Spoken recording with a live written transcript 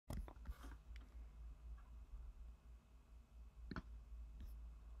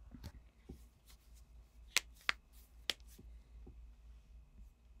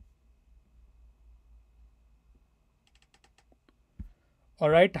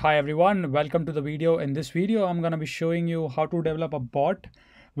Alright, hi everyone, welcome to the video. In this video, I'm going to be showing you how to develop a bot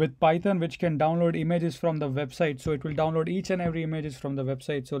with Python which can download images from the website. So it will download each and every images from the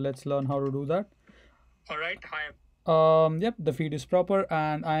website. So let's learn how to do that. Alright, hi. Yep, the feed is proper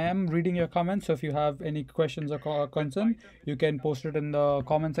and I am reading your comments. So if you have any questions or concern, you can post it in the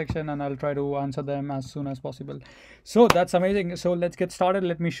comment section and I'll try to answer them as soon as possible. So that's amazing. So let's get started.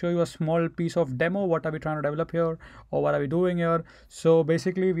 Let me show you a small piece of demo. What are we trying to develop here, or what are we doing here? So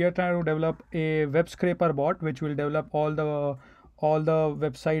basically we are trying to develop a web scraper bot which will develop all the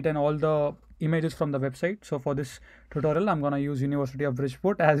website and all the images from the website. So for this tutorial, I'm gonna use University of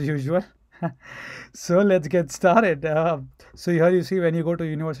Bridgeport as usual. So let's get started. So here you see, when you go to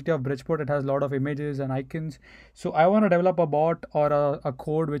University of Bridgeport, it has a lot of images and icons. So I want to develop a bot or a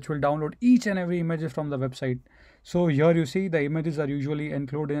code which will download each and every image from the website. So here you see the images are usually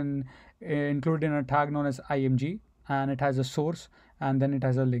included in a tag known as img, and it has a source and then it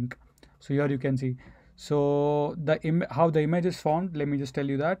has a link. So here you can see. So how the image is formed, let me just tell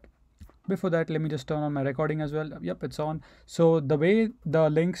you that. Before that, let me just turn on my recording as well. Yep, it's on. So the way the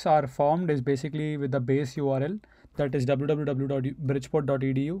links are formed is basically with the base URL, that is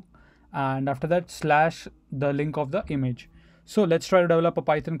www.bridgeport.edu, and after that slash the link of the image. So let's try to develop a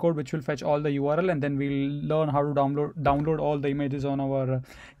Python code which will fetch all the URL, and then we'll learn how to download all the images on our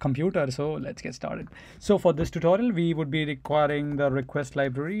computer. So let's get started. So for this tutorial, we would be requiring the request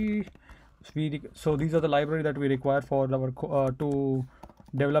library. So these are the library that we require for our to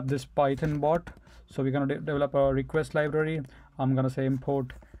develop this Python bot. So we're going to develop a request library. I'm going to say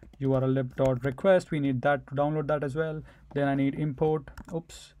import urllib.request. We need that to download that as well. Then I need import,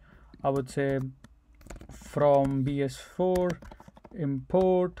 I would say from bs4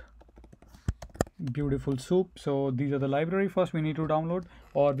 import beautiful soup. So these are the library first we need to download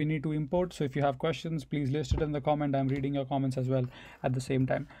or we need to import. So if you have questions, please list it in the comment. I'm reading your comments as well at the same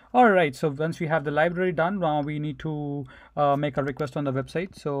time. All right, so once we have the library done, now we need to make a request on the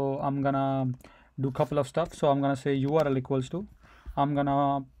website. So I'm gonna do a couple of stuff. So I'm gonna say URL equals to, I'm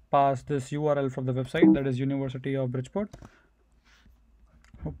gonna pass this URL from the website, that is University of Bridgeport.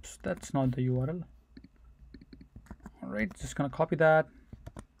 Oops, that's not the URL. All right, just gonna copy that.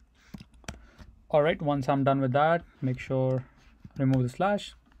 All right, once I'm done with that, make sure remove the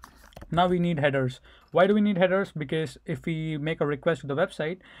slash. Now we need headers. Why do we need headers? Because if we make a request to the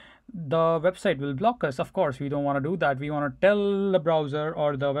website will block us. Of course, we don't want to do that. We want to tell the browser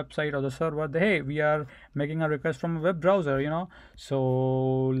or the website or the server that, hey, we are making a request from a web browser,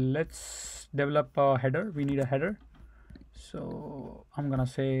 So let's develop a header. We need a header. So I'm gonna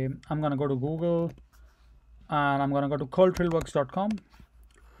go to Google and I'm gonna go to coldtrailworks.com.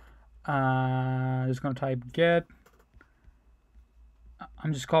 Just gonna type get.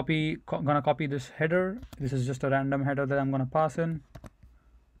 I'm just gonna copy this header. This is just a random header that I'm gonna pass in.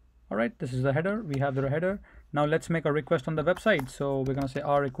 All right, this is the header. We have the header. Now let's make a request on the website. So we're gonna say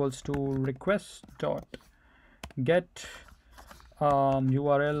r equals to request dot get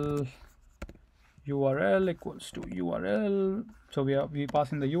URL equals to URL. So we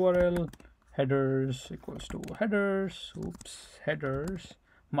passing the URL. Headers equals to headers. Headers.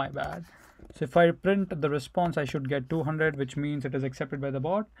 My bad. So if I print the response, I should get 200, which means it is accepted by the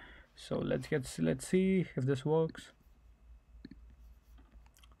bot. So let's see if this works.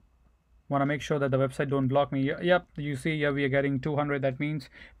 Want to make sure that the website don't block me. Yep, you see here we are getting 200. That means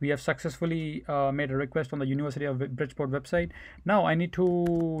we have successfully made a request on the University of Bridgeport website. Now I need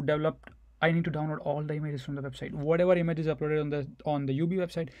to download all the images from the website. Whatever images uploaded on the UB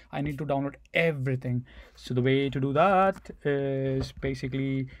website, I need to download everything. So the way to do that is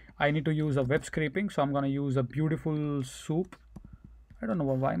basically I need to use a web scraping. So I'm gonna use a beautiful soup. I don't know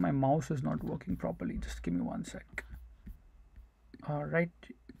why my mouse is not working properly. Just give me one sec. All right,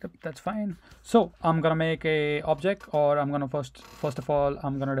 that's fine. So I'm gonna make a object, or I'm gonna first of all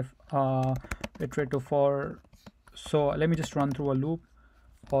I'm gonna iterate to for. So let me just run through a loop.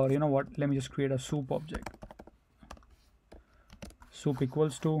 Or you know what, let me just create a soup object. Soup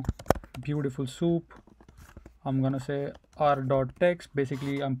equals to beautiful soup. I'm gonna say r.text.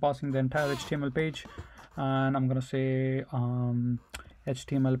 Basically I'm passing the entire HTML page, and I'm gonna say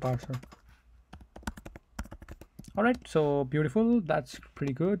HTML parser. All right, so beautiful, that's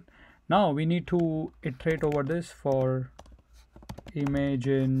pretty good. Now we need to iterate over this for image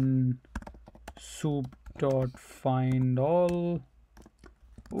in soup.find all.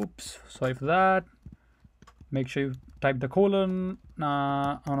 Oops, sorry for that. Make sure you type the colon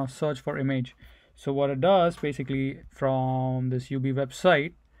on a search for image. So what it does basically from this UB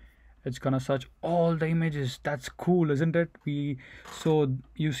website, it's gonna search all the images. That's cool, isn't it? So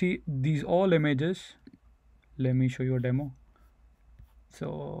you see these all images. Let me show you a demo.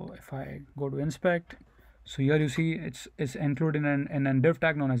 So if I go to inspect, so here you see it's included in a div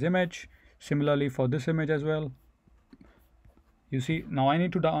tag known as image. Similarly for this image as well. You see, now I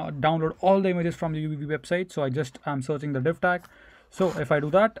need to download all the images from the UBB website. So I'm searching the div tag. So if I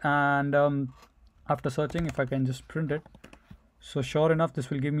do that, and after searching, if I can just print it, so sure enough, this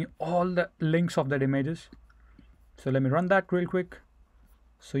will give me all the links of that images. So let me run that real quick.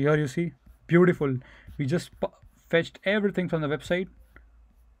 So here you see, beautiful. We just fetched everything from the website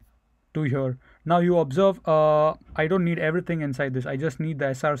to here. Now you observe, I don't need everything inside this. I just need the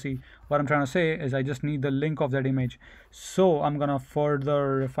SRC. What I'm trying to say is I just need the link of that image. So I'm gonna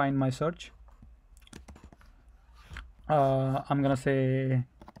further refine my search. I'm gonna say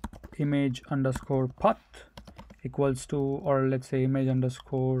image underscore path equals to, or let's say image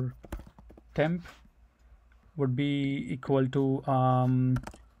underscore temp would be equal to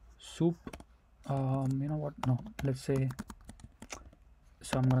soup. You know what? No, let's say.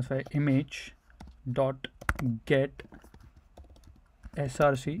 So I'm gonna say image dot get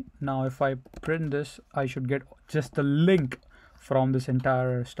src. Now if I print this, I should get just the link from this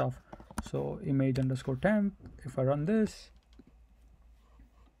entire stuff. So image underscore temp. If I run this,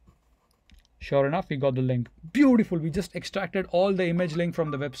 sure enough, we got the link. Beautiful. We just extracted all the image link from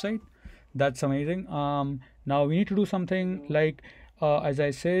the website. That's amazing. Now we need to do something like, as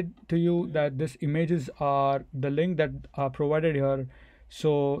I said to you, that this images are the link that are provided here.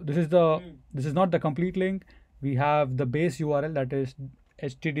 So this is not the complete link. We have the base URL, that is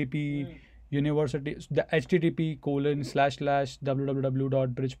http university, the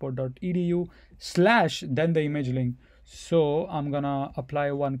http://www.bridgeport.edu/ then the image link. So I'm gonna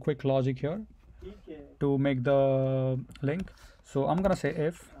apply one quick logic here to make the link. So I'm gonna say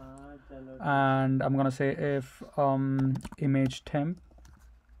if, and I'm gonna say if image temp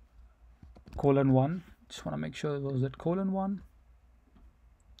 :1. Just want to make sure it was it :1.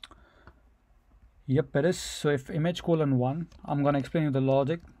 Yep, it is. So if image :1, I'm gonna explain you the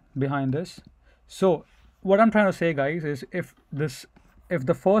logic behind this. So what I'm trying to say, guys, is if the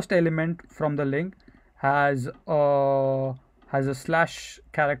first element from the link has a slash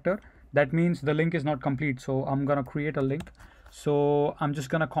character, that means the link is not complete. So I'm gonna create a link. So I'm just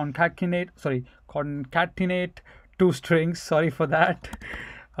gonna concatenate two strings. Sorry for that.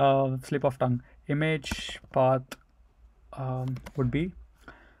 Slip of tongue. Image path would be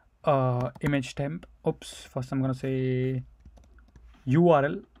image temp. Oops. First I'm gonna say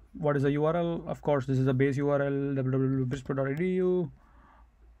URL. What is the URL? Of course, this is a base URL, www.bridgeport.edu.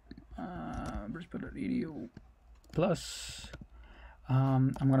 Bridgeport.edu plus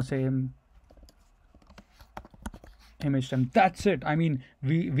I'm gonna say image temp. That's it. I mean,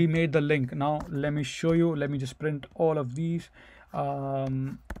 we made the link. Now let me show you. Let me just print all of these.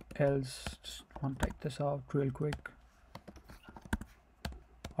 Else, just want to type this out real quick.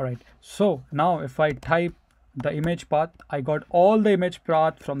 All right. So now if I type the image path, I got all the image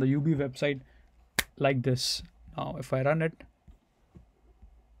path from the UB website like this. Now if I run it,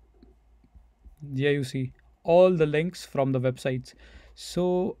 yeah, you see all the links from the websites.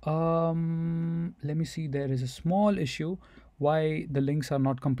 So let me see, there is a small issue why the links are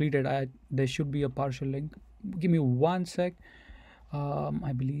not completed. There should be a partial link. Give me 1 sec.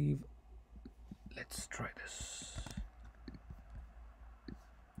 I believe, let's try this.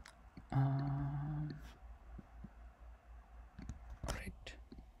 Right.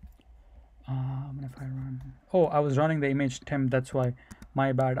 If I run, oh, I was running the image temp, that's why.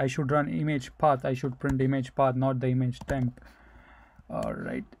 My bad. I should run image path. I should print image path, not the image temp. All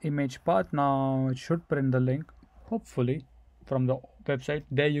right, image path. Now it should print the link, hopefully, from the website.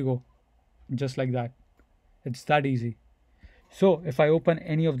 There you go, just like that. It's that easy. So if I open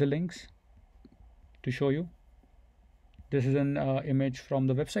any of the links to show you, this is an image from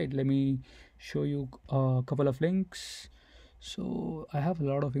the website. Let me show you a couple of links. So I have a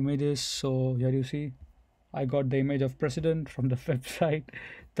lot of images. So here you see, I got the image of president from the website.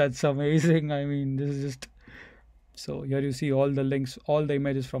 That's amazing. I mean, this is just, so here you see all the links, all the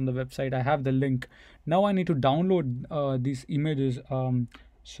images from the website. I have the link. Now I need to download these images.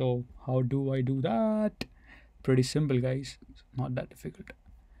 So how do I do that? Pretty simple, guys. It's not that difficult.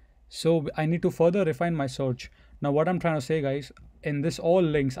 So I need to further refine my search. Now what I'm trying to say, guys, in this all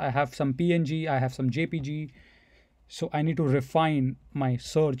links, I have some PNG, I have some JPG. So I need to refine my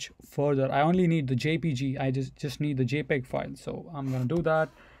search further. I only need the JPG. I just need the JPEG file. So I'm going to do that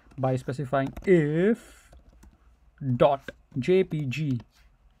by specifying if dot JPG.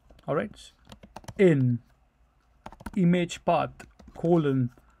 All right. In image path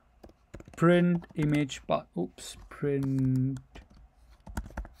print image path. Oops. Print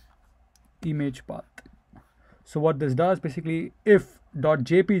image path. So what this does, basically, if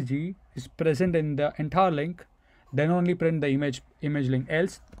 .jpg is present in the entire link, then only print the image link.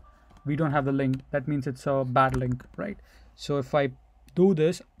 Else we don't have the link. That means it's a bad link, right? So if I do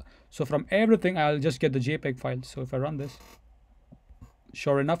this, so from everything I'll just get the JPEG files. So if I run this,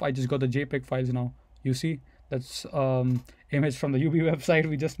 sure enough, I just got the JPEG files now. You see, that's image from the UB website.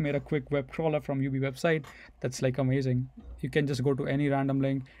 We just made a quick web crawler from UB website. That's like amazing. You can just go to any random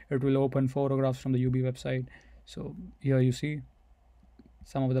link, it will open photographs from the UB website. So here you see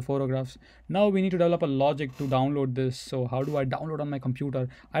some of the photographs. Now we need to develop a logic to download this. So how do I download on my computer?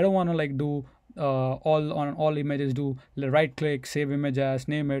 I don't want to like do all images, do right click, save image as,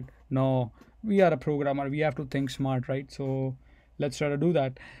 name it. No, we are a programmer, we have to think smart, right? So let's try to do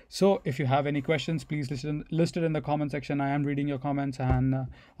that. So if you have any questions, please list it in the comment section. I am reading your comments, and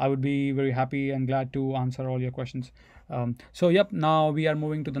I would be very happy and glad to answer all your questions. So yep, now we are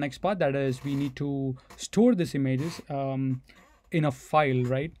moving to the next part, that is we need to store these images in a file,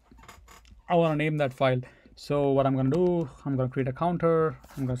 right? I want to name that file. So what I'm going to do, I'm going to create a counter.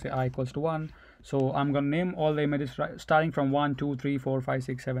 I'm going to say I equals to 1. So I'm going to name all the images starting from 1, 2, 3, 4, 5,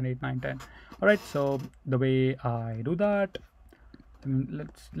 6, 7, 8, 9, 10. All right, so the way I do that,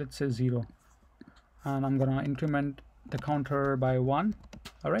 let's say 0, and I'm gonna increment the counter by 1.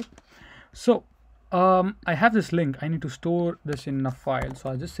 All right, so I have this link. I need to store this in a file, so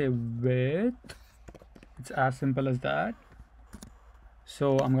I'll just say with. It's as simple as that.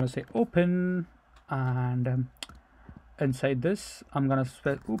 So I'm gonna say open, and inside this I'm gonna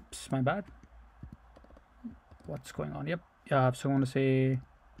oops, my bad, what's going on? Yep, yeah, so I'm gonna say,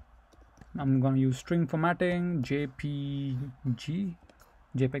 I'm going to use string formatting, JPEG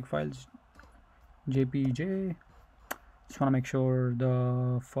files, JPJ. Just want to make sure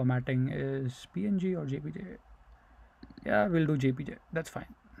the formatting is PNG or JPJ. Yeah, we'll do JPJ. That's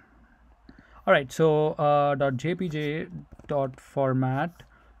fine. All right, so .jpj .format,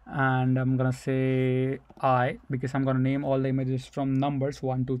 and I'm gonna say I, because I'm gonna name all the images from numbers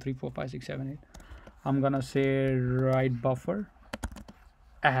 1, 2, 3, 4, 5, 6, 7, 8. I'm gonna say write buffer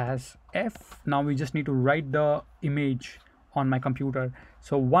as F. Now we just need to write the image on my computer.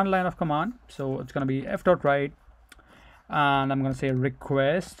 So one line of command. So it's gonna be f.write, and I'm gonna say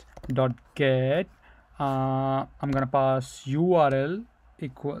request.get. I'm gonna pass URL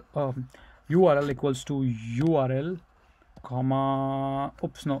equals to URL, comma.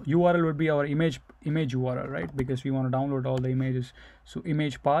 Oops, no. URL would be our image URL, right? Because we want to download all the images. So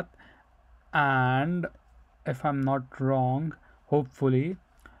image path, and if I'm not wrong, hopefully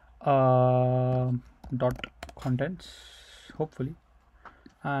dot contents, hopefully.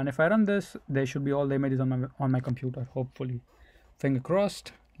 And if I run this, there should be all the images on my computer, hopefully. Finger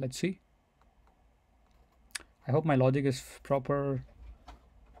crossed. Let's see. I hope my logic is proper.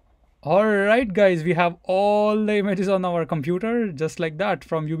 All right, guys, we have all the images on our computer just like that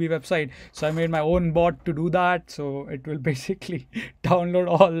from UB website. So I made my own bot to do that. So it will basically download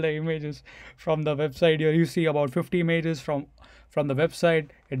all the images from the website. Here you see about 50 images from the website.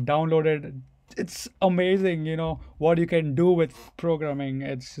 It downloaded. It's amazing, you know, what you can do with programming.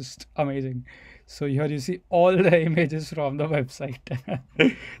 It's just amazing. So here you see all the images from the website.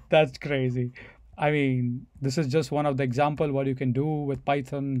 That's crazy. I mean, this is just one of the example what you can do with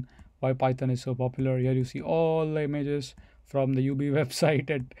Python, why Python is so popular. Here you see all the images from the UB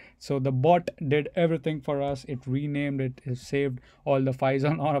website. So the bot did everything for us. It renamed it, it saved all the files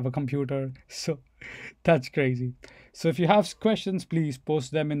on our computer. So that's crazy. So if you have questions, please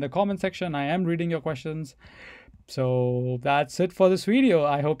post them in the comment section. I am reading your questions. So that's it for this video.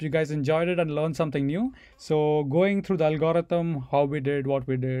 I hope you guys enjoyed it and learned something new. So going through the algorithm, how we did, what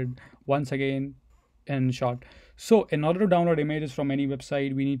we did, once again in short. So in order to download images from any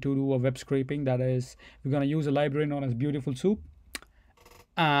website, we need to do a web scraping. That is, we're going to use a library known as Beautiful Soup,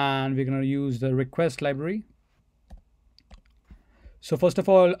 and we're going to use the request library. So first of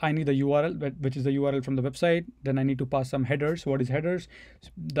all, I need the URL, which is the URL from the website. Then I need to pass some headers. What is headers?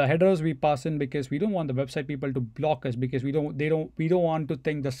 The headers we pass in because we don't want the website people to block us, because we don't want to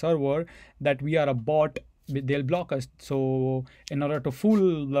think the server that we are a bot. They'll block us. So in order to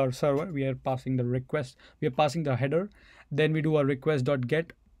fool the server, we are passing the request. We are passing the header. Then we do a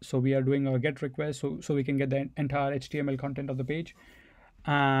request.get. So we are doing a get request so we can get the entire HTML content of the page.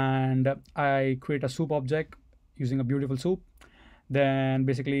 And I create a soup object using a Beautiful Soup. Then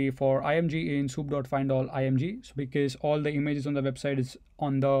basically for img in soup.findAll img, so because all the images on the website is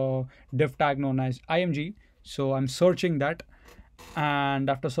on the div tag known as img, so I'm searching that. And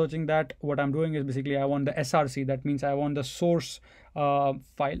after searching that, what I'm doing is basically I want the src. That means I want the source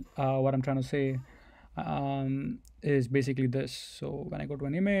file. What I'm trying to say, is basically this. So when I go to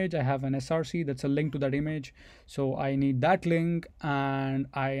an image, I have an src that's a link to that image. So I need that link, and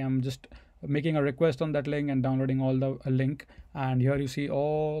I am just making a request on that link and downloading all the link, and here you see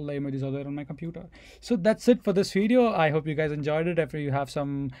all the images are there on my computer. So that's it for this video. I hope you guys enjoyed it. If you have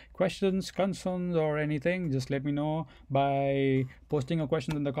some questions, concerns, or anything, just let me know by posting your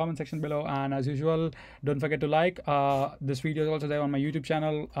questions in the comment section below. And as usual, don't forget to like this video is also there on my YouTube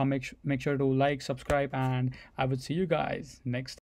channel. Make sure to like, subscribe, and I would see you guys next time.